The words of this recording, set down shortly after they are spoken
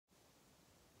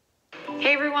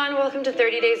Hey everyone, welcome to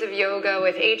 30 Days of Yoga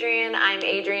with Adrienne. I'm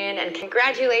Adrienne, and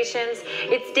congratulations.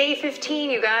 It's day 15,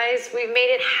 you guys. We've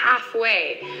made it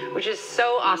halfway, which is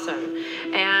so awesome.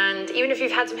 And even if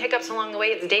you've had some hiccups along the way,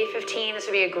 it's day 15. This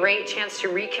would be a great chance to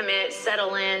recommit,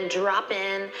 settle in, drop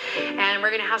in. And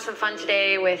we're gonna have some fun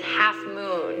today with Half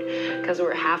Moon, because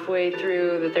we're halfway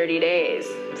through the 30 days.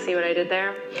 See what I did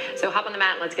there? So hop on the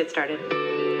mat and let's get started.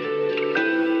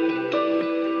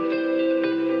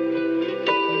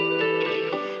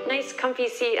 Comfy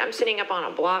seat. I'm sitting up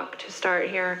on a block to start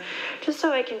here, just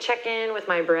so I can check in with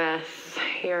my breath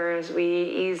here as we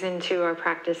ease into our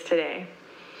practice today.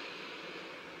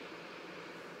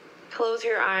 Close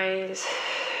your eyes,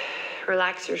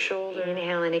 relax your shoulder.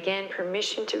 Inhale, and again,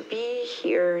 permission to be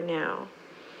here now.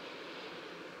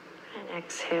 And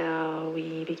exhale,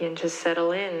 we begin to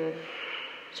settle in.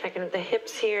 Checking with the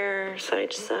hips here,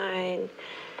 side to side,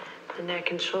 the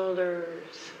neck and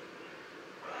shoulders.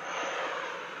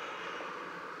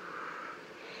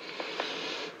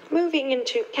 Moving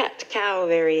into cat-cow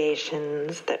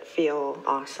variations that feel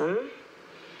awesome.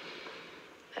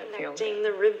 Connecting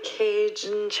the rib cage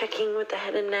and checking with the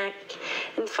head and neck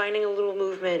and finding a little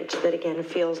movement that again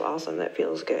feels awesome, that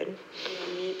feels good.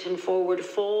 Meet and forward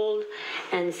fold,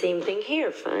 and same thing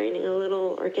here, finding a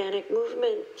little organic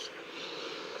movement.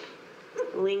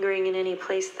 Lingering in any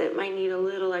place that might need a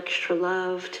little extra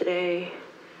love today.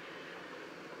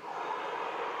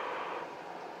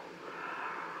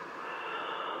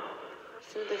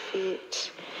 To the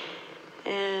feet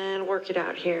and work it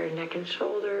out here. Neck and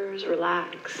shoulders,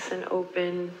 relax and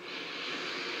open.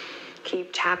 Keep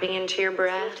tapping into your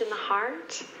breath in the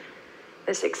heart.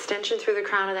 This extension through the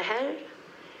crown of the head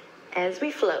as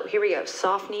we float. Here we go.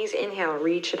 Soft knees, inhale,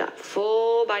 reach it up.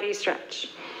 Full body stretch.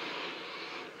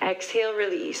 Exhale,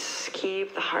 release.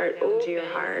 Keep the heart open to your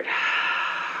heart.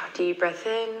 Deep breath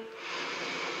in.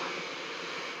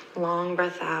 Long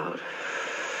breath out.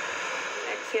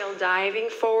 Exhale, diving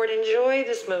forward. Enjoy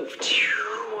this move.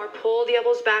 One more. Pull the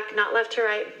elbows back, not left to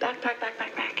right. Back, back, back,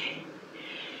 back, back.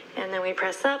 And then we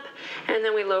press up, and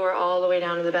then we lower all the way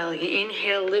down to the belly.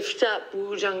 Inhale, lift up.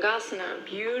 Bhujangasana.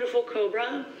 Beautiful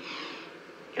cobra.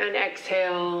 And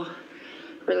exhale,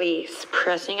 release.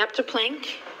 Pressing up to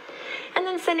plank. And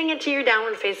then sending it to your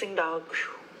downward facing dog.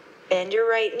 Bend your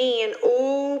right knee and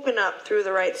open up through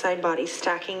the right side body,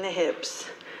 stacking the hips.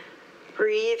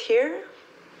 Breathe here.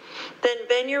 Then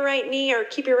bend your right knee, or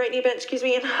keep your right knee bent,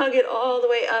 and hug it all the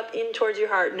way up in towards your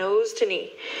heart, nose to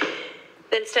knee.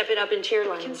 Then step it up into your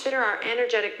lunge. Consider our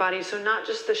energetic body, so not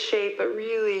just the shape, but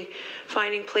really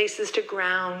finding places to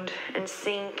ground and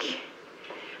sink,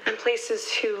 and places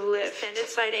to lift. Extended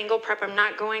side angle prep. I'm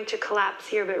not going to collapse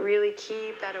here, but really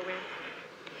keep that aware.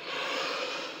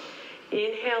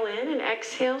 Inhale in and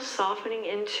exhale, softening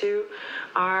into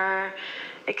our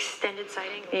extended side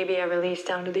angle. Maybe a release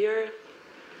down to the earth.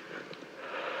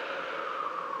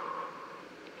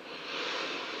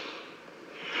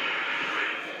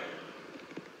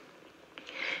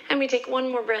 And we take one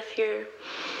more breath here.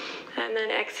 And then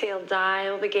exhale,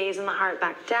 dial the gaze and the heart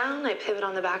back down. I pivot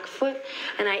on the back foot.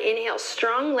 And I inhale,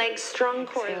 strong legs, strong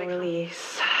core. Exhale,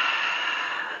 release.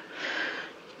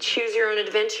 Choose your own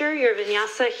adventure, your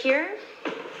vinyasa here.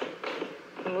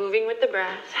 Moving with the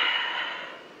breath.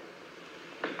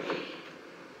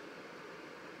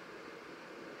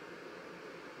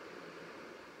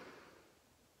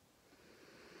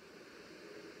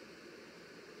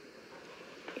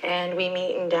 And we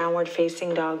meet in downward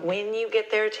facing dog. When you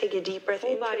get there, take a deep breath,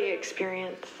 full body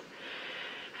experience.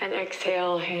 And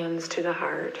exhale, hands to the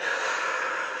heart.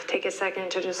 Take a second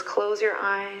to just close your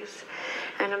eyes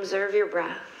and observe your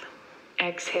breath.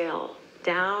 Exhale,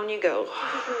 down you go.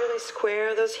 You can really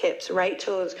square those hips, right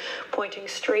toes pointing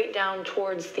straight down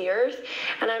towards the earth.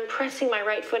 And I'm pressing my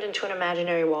right foot into an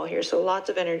imaginary wall here, so lots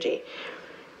of energy.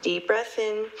 Deep breath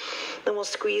in, then we'll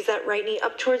squeeze that right knee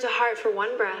up towards the heart for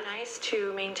one breath. Nice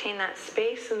to maintain that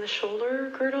space in the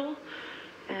shoulder girdle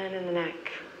and in the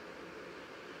neck.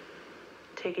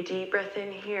 Take a deep breath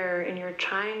in here in your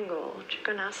triangle,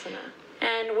 Trikonasana.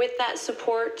 And with that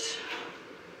support,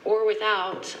 or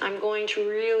without, I'm going to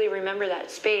really remember that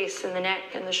space in the neck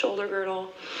and the shoulder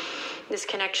girdle, this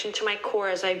connection to my core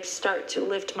as I start to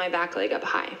lift my back leg up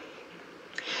high.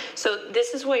 So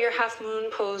this is what your half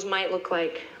moon pose might look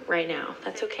like right now.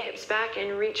 That's okay. Hips back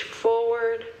and reach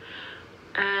forward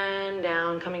and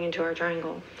down, coming into our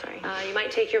triangle. Sorry. You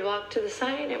might take your block to the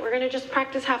side, and we're going to just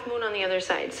practice half moon on the other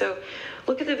side. So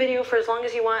look at the video for as long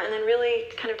as you want, and then really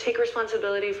kind of take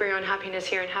responsibility for your own happiness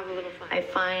here and have a little fun. I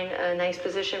find a nice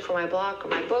position for my block or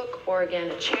my book, or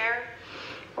again, a chair,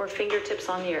 or fingertips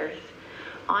on the earth.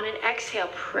 On an exhale,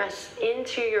 press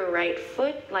into your right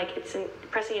foot like it's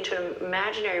pressing into an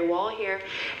imaginary wall here.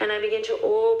 And I begin to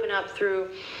open up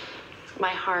through my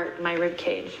heart, my rib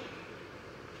cage.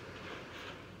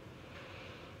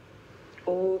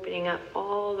 Opening up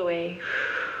all the way.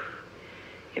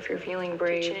 If you're feeling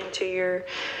brave, reaching into your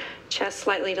chest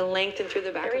slightly to lengthen through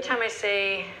the back. Every time I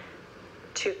say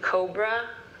to Cobra,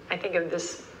 I think of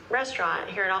this restaurant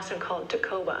here in Austin called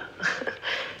Tacoba.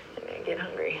 I'm gonna get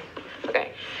hungry.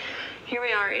 Okay, here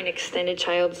we are in extended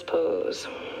child's pose.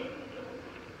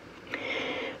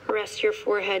 Rest your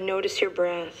forehead, notice your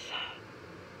breath.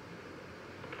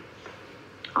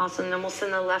 Awesome, then we'll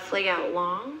send the left leg out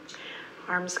long.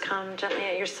 Arms come gently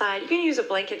at your side. You can use a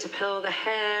blanket to pillow the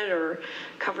head or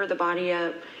cover the body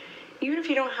up. Even if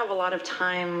you don't have a lot of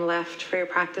time left for your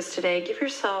practice today, give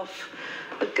yourself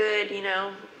a good,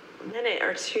 minute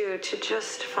or two to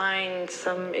just find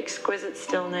some exquisite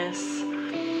stillness,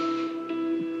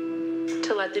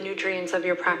 to let the nutrients of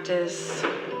your practice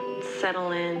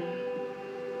settle in,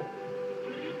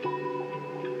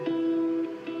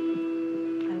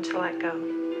 and to let go.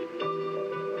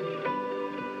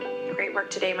 Great work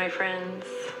today, my friends.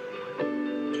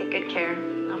 Take good care.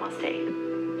 Namaste.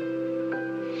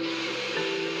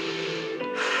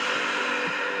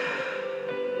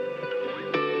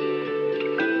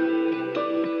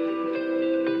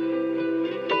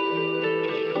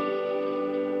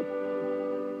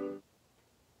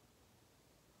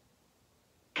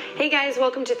 Hey guys,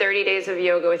 welcome to 30 Days of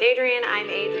Yoga with Adrienne. I'm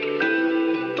Adrienne.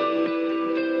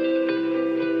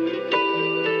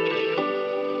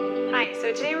 Hi,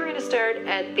 so today we're going to start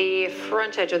at the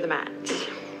front edge of the mat.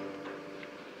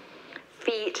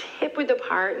 Feet hip width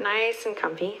apart, nice and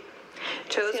comfy.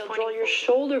 Toes pointing. Draw your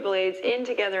shoulder blades in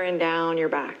together and down your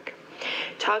back.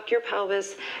 Tuck your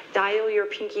pelvis, dial your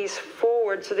pinkies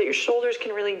forward so that your shoulders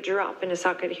can really drop into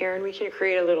socket here, and we can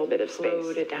create a little bit of space.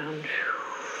 Load it down.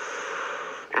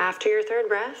 After your third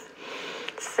breath,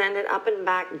 send it up and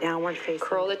back, downward facing.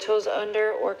 Curl the toes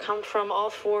under or come from all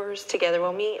fours. Together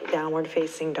we'll meet downward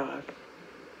facing dog.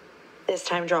 This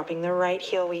time dropping the right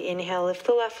heel, we inhale, lift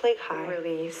the left leg high.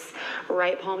 Release.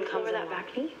 Right palm comes over that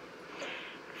back knee.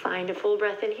 Find a full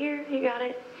breath in here, you got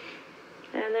it.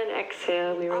 And then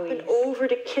exhale, we release. Up and over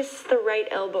to kiss the right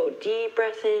elbow. Deep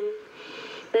breath in.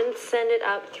 Then send it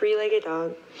up, three-legged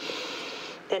dog.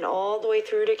 Then all the way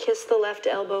through to kiss the left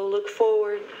elbow, look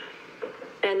forward,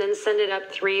 and then send it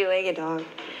up, three-legged dog.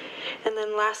 And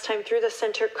then last time through the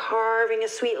center, carving a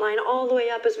sweet line all the way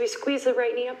up as we squeeze the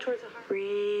right knee up towards the heart.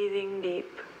 Breathing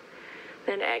deep.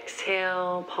 Then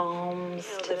exhale, palms,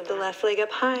 lift the left leg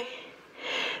up high.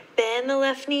 Bend the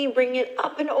left knee, bring it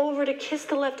up and over to kiss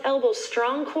the left elbow.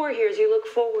 Strong core here as you look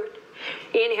forward.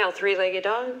 Inhale, three-legged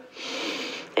dog.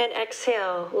 And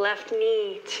exhale, left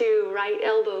knee to right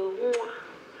elbow.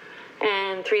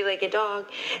 And three-legged dog.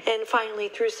 And finally,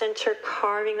 through center,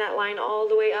 carving that line all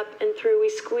the way up and through. We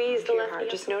squeeze the left knee.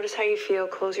 Just notice how you feel.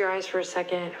 Close your eyes for a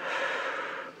second.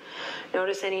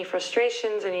 Notice any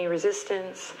frustrations, any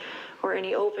resistance, or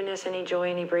any openness, any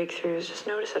joy, any breakthroughs. Just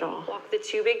notice it all. Walk the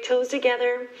two big toes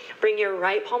together. Bring your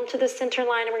right palm to the center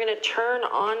line, and we're going to turn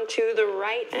onto the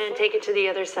right and take it to the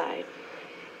other side.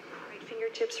 Right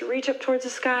fingertips reach up towards the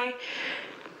sky.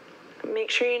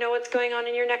 Make sure you know what's going on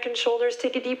in your neck and shoulders.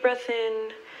 Take a deep breath in.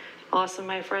 Awesome,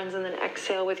 my friends. And then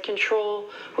exhale with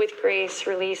control, with grace,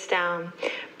 release down.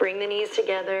 Bring the knees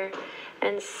together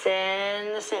and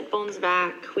send the sit bones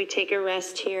back. We take a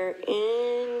rest here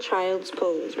in child's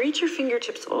pose. Reach your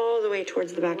fingertips all the way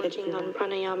towards the back edge. Working on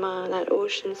pranayama, that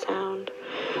ocean sound.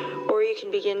 Or you can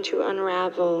begin to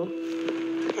unravel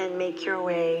and make your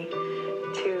way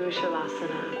to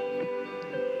Shavasana.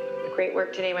 Great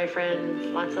work today, my friends.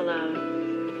 Lots of love.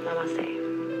 Namaste.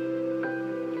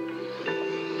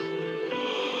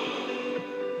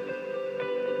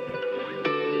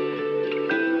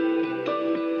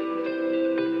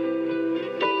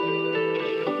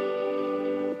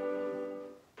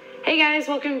 Hey guys,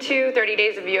 welcome to 30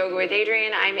 Days of Yoga with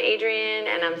Adrienne. I'm Adrienne,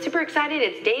 and I'm super excited.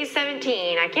 It's day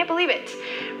 17. I can't believe it.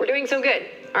 We're doing so good.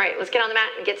 All right, let's get on the mat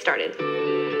and get started.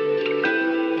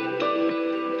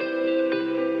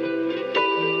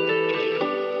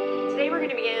 Today we're going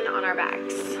to begin on our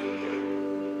backs.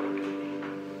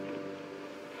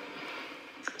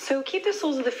 So keep the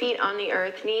soles of the feet on the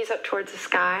earth, knees up towards the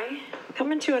sky.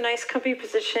 Come into a nice comfy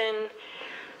position.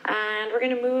 And we're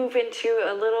going to move into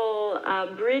a little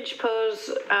bridge pose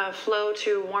flow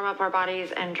to warm up our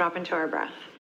bodies and drop into our breath.